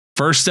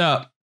First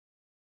up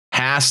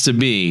has to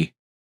be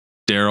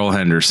Darrell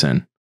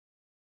Henderson.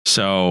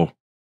 So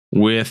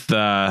with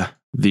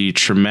the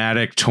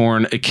traumatic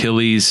torn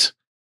Achilles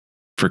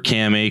for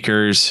Cam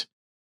Akers,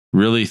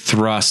 really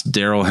thrust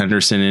Darrell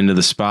Henderson into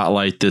the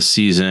spotlight this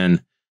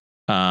season.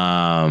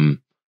 It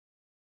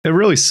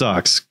really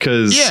sucks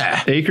because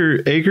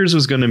Akers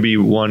was going to be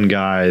one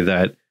guy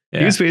that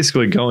he was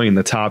basically going in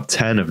the top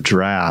 10 of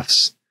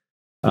drafts.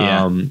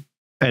 And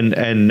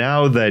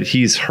now that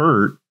he's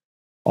hurt,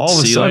 all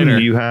of a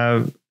sudden you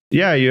have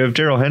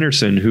Darrell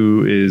Henderson,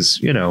 who is,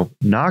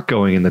 not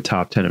going in the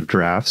top 10 of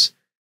drafts,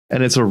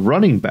 and it's a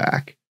running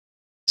back.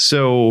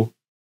 So,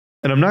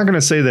 and I'm not going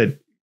to say that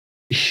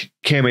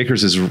Cam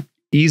Akers is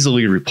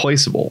easily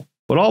replaceable,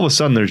 but all of a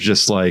sudden there's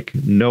just like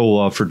no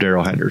love for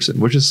Darrell Henderson,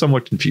 which is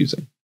somewhat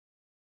confusing.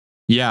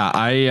 Yeah,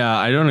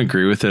 I don't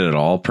agree with it at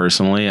all.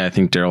 Personally, I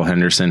think Darrell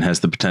Henderson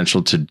has the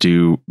potential to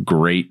do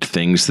great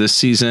things this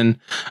season.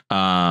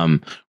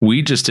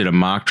 We just did a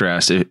mock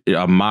draft.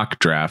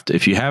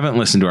 If you haven't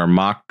listened to our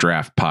mock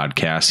draft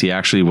podcast, he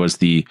actually was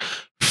the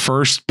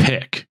first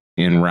pick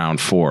in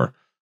round 4.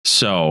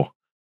 So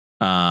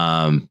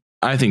I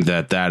think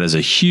that is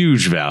a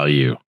huge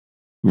value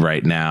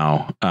right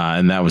now.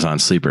 And that was on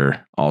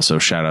Sleeper. Also,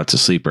 shout out to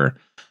Sleeper.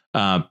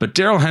 But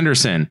Darrell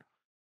Henderson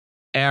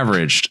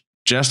averaged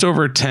just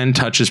over 10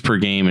 touches per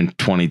game in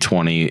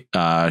 2020,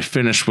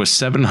 finished with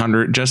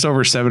just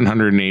over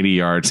 780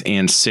 yards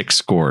and 6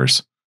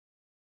 scores.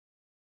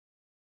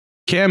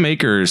 Cam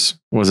Akers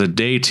was a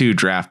day 2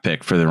 draft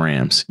pick for the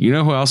Rams. You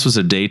know who else was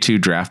a day 2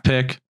 draft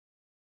pick?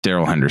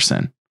 Darrell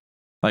Henderson.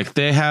 Like,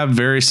 they have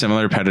very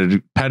similar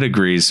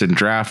pedigrees and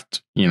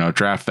draft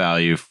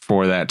value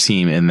for that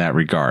team in that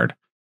regard.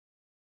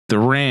 The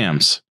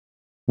Rams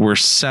were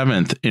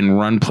 7th in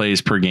run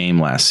plays per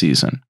game last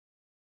season.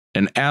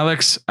 And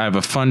Alex, I have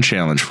a fun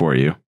challenge for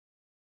you.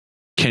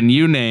 Can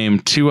you name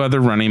 2 other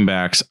running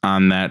backs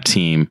on that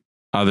team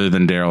other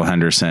than Darrell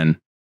Henderson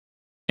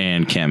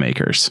and Cam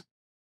Akers?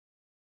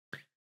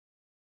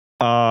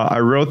 I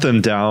wrote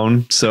them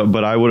down,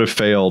 but I would have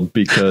failed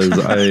because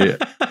I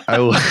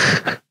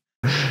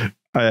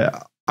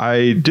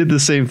did the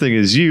same thing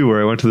as you,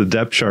 where I went to the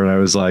depth chart and I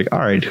was like, all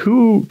right,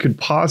 who could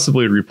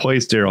possibly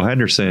replace Darrell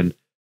Henderson?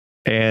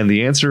 And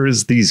the answer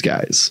is these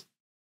guys.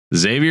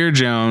 Xavier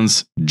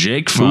Jones,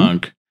 Jake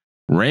Funk,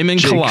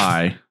 Raymond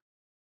Kalai.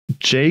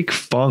 Jake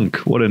Funk,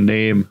 what a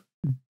name.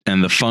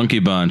 And the Funky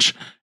Bunch.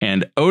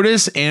 And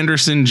Otis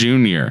Anderson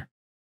Jr.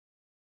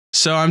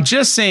 So I'm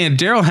just saying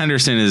Darrell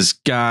Henderson has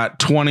got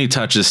 20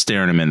 touches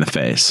staring him in the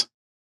face.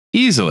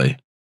 Easily.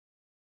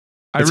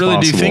 I really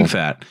do think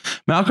that.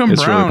 Malcolm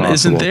Brown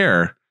isn't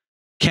there.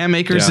 Cam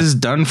Akers is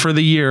done for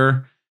the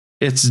year.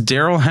 It's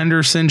Darrell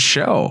Henderson's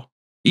show.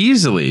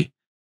 Easily.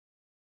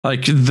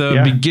 Like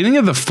the beginning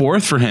of the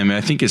 4th for him,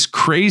 I think is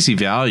crazy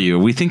value.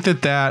 We think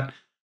that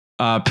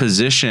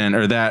position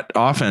or that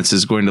offense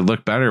is going to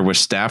look better with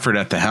Stafford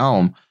at the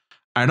helm.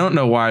 I don't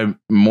know why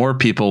more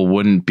people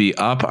wouldn't be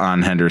up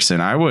on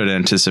Henderson. I would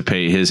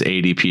anticipate his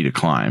ADP to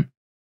climb,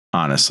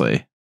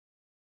 honestly.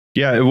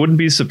 Yeah, it wouldn't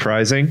be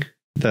surprising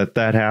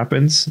that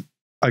happens.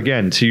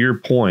 Again, to your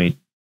point,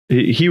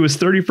 he was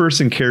 31st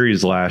in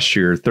carries last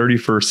year,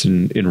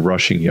 31st in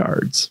rushing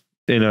yards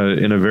in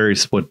a very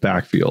split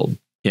backfield.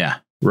 Yeah.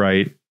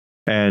 Right.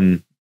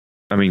 And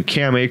I mean,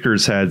 Cam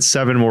Akers had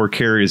 7 more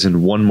carries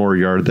and 1 more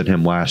yard than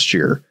him last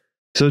year.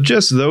 So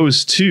just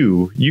those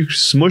 2, you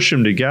smush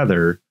them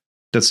together.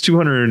 That's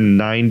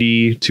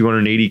 290,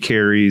 280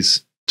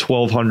 carries,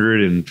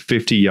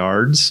 1,250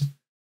 yards.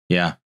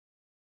 Yeah.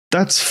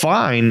 That's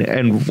fine.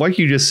 And like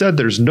you just said,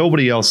 there's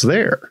nobody else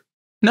there.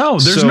 No,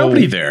 there's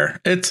nobody there.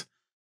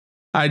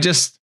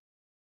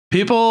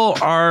 People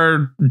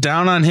are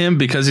down on him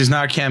because he's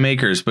not Cam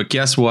Akers. But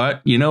guess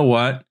what? You know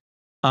what?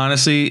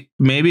 Honestly,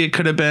 maybe it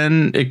could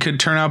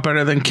turn out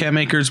better than Cam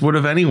Akers would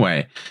have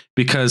anyway,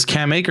 because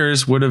Cam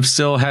Akers would have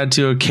still had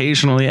to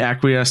occasionally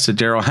acquiesce to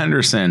Darrell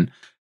Henderson.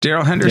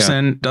 Darrell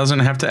Henderson doesn't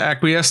have to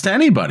acquiesce to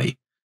anybody.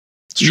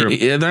 It's true.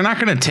 They're not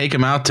going to take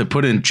him out to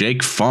put in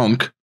Jake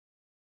Funk.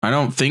 I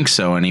don't think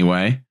so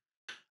anyway.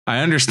 I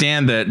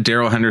understand that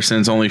Darrell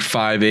Henderson's only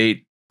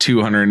 5'8",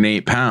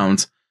 208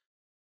 pounds,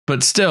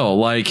 but still,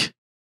 like,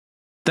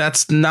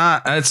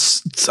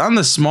 it's on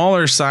the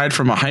smaller side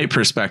from a height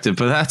perspective,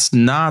 but that's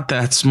not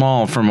that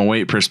small from a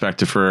weight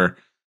perspective for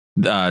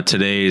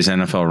today's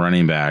NFL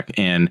running back.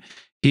 And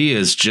he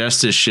is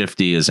just as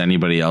shifty as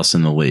anybody else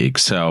in the league.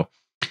 So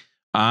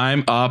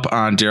I'm up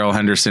on Darrell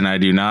Henderson. I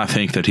do not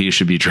think that he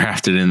should be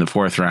drafted in the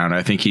 4th round.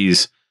 I think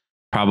he's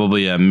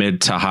probably a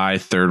mid to high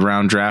 3rd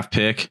round draft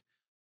pick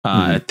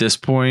at this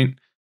point,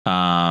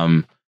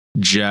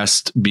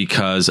 just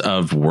because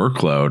of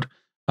workload.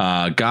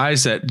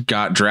 Guys that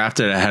got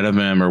drafted ahead of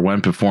him or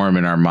went before him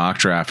in our mock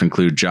draft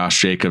include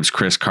Josh Jacobs,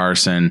 Chris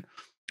Carson.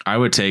 I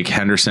would take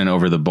Henderson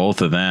over the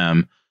both of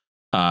them.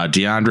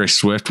 DeAndre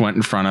Swift went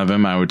in front of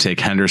him. I would take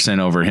Henderson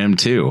over him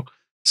too.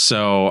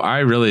 So I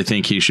really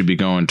think he should be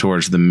going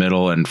towards the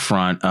middle and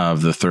front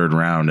of the 3rd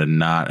round and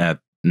not at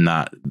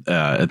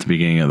the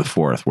beginning of the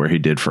 4th, where he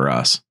did for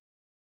us.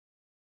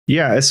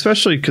 Yeah,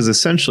 especially because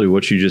essentially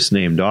what you just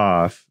named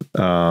off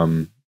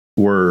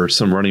were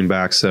some running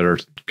backs that are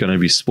going to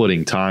be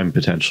splitting time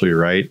potentially,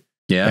 right?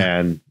 Yeah.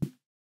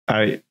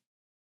 And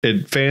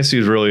fantasy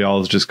is really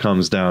all it just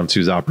comes down to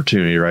is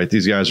opportunity, right?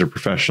 These guys are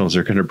professionals.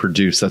 They're going to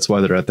produce. That's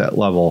why they're at that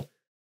level.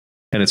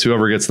 And it's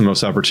whoever gets the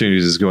most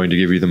opportunities is going to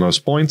give you the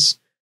most points.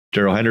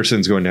 Darrell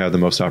Henderson's going to have the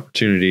most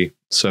opportunity.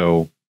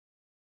 So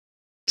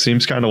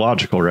seems kind of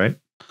logical, right?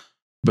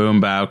 Boom,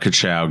 bow,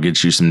 ka-chow,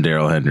 get you some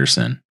Darrell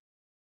Henderson.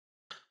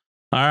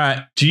 All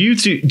right. Do you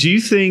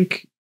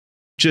think,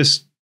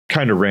 just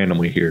kind of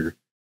randomly here,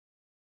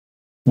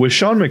 with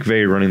Sean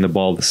McVay running the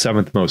ball the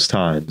 7th most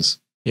times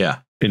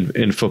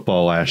in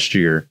football last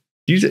year,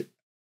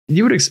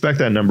 you would expect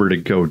that number to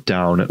go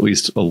down at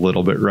least a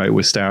little bit, right,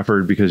 with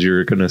Stafford, because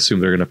you're going to assume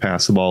they're going to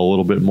pass the ball a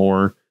little bit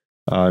more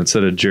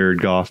instead of Jared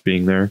Goff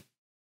being there?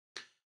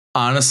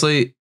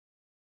 Honestly,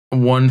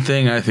 one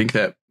thing I think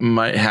that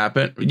might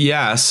happen,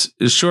 yes.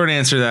 The short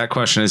answer to that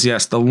question is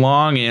yes. The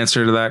long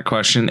answer to that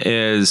question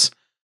is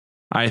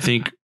I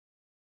think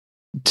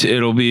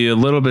it'll be a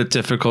little bit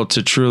difficult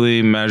to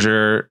truly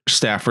measure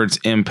Stafford's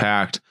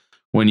impact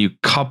when you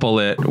couple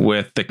it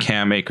with the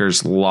Cam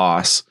Akers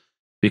loss,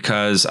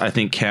 because I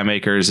think Cam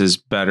Akers is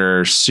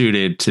better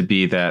suited to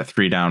be that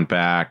 3-down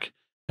back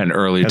and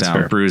early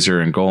down fair. Bruiser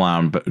and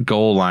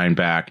goal line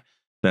back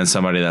than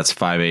somebody that's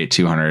 5'8",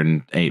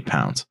 208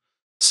 pounds.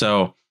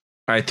 So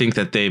I think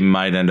that they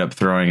might end up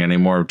throwing any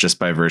more just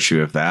by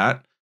virtue of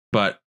that.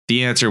 But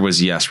the answer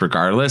was yes,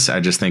 regardless. I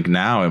just think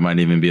now it might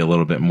even be a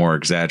little bit more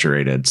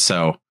exaggerated.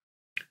 So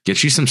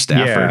get you some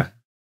Stafford.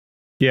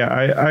 Yeah,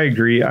 I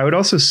agree. I would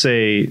also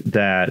say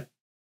that,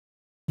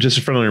 just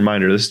a friendly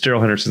reminder, this is Darrell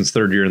Henderson's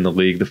 3rd year in the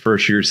league. The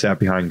first year he sat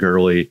behind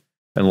Gurley,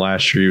 and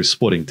last year he was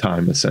splitting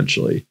time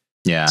essentially.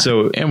 Yeah.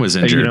 So and was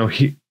injured.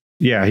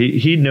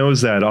 He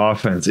knows that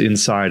offense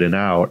inside and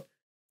out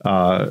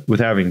with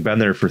having been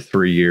there for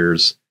 3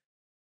 years.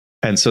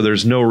 And so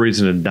there's no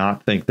reason to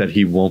not think that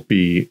he won't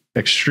be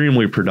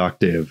extremely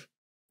productive.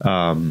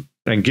 And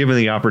given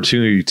the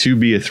opportunity to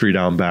be a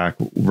 3-down back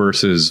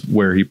versus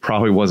where he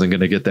probably wasn't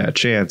going to get that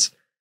chance.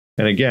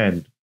 And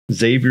again,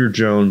 Xavier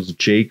Jones,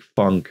 Jake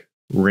Funk,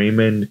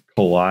 Raymond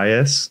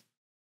Calais.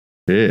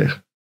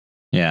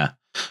 Yeah.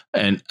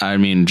 And I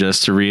mean,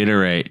 just to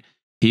reiterate,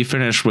 he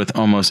finished with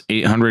almost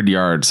 800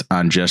 yards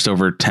on just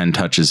over 10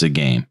 touches a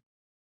game.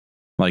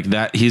 Like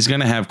that, he's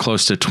going to have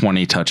close to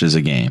 20 touches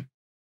a game.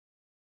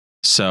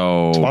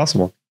 So it's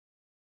possible.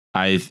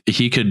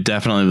 He could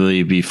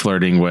definitely be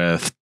flirting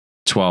with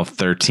 12,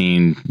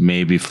 13,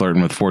 maybe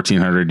flirting with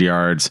 1,400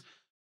 yards,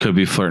 could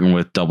be flirting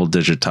with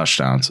double-digit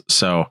touchdowns.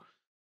 So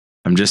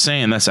I'm just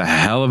saying that's a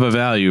hell of a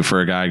value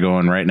for a guy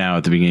going right now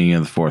at the beginning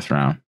of the 4th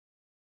round.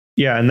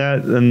 Yeah,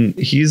 and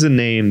he's a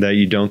name that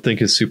you don't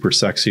think is super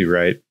sexy,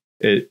 right?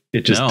 It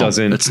just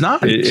doesn't. It's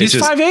not. He's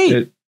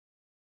 5'8".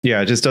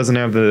 It just doesn't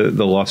have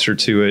the luster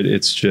to it.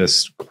 It's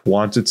just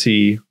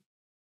quantity,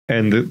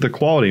 and the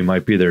quality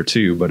might be there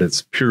too, but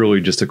it's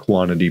purely just a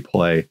quantity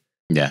play.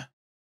 Yeah.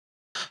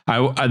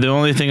 The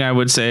only thing I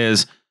would say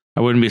is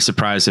I wouldn't be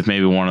surprised if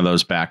maybe one of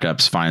those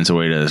backups finds a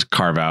way to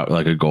carve out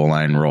like a goal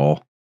line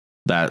role.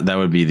 That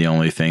would be the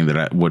only thing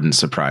that wouldn't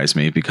surprise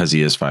me, because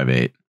he is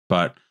 5'8".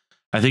 But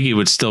I think he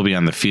would still be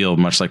on the field,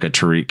 much like a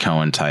Tariq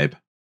Cohen type.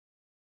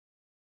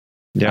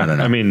 Yeah,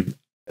 I mean,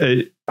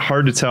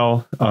 hard to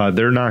tell.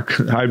 They're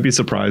not. I'd be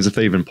surprised if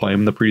they even play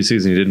him in the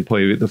preseason. He didn't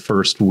play the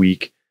first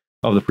week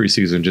of the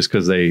preseason just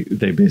because they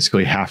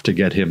basically have to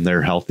get him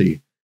there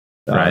healthy.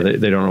 Right.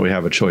 They don't really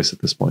have a choice at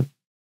this point.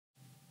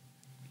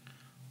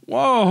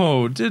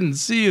 Whoa, didn't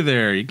see you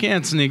there. You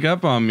can't sneak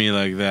up on me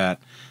like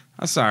that.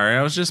 I'm sorry,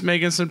 I was just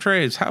making some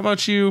trades. How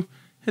about you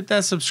hit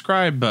that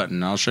subscribe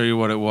button? I'll show you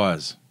what it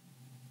was.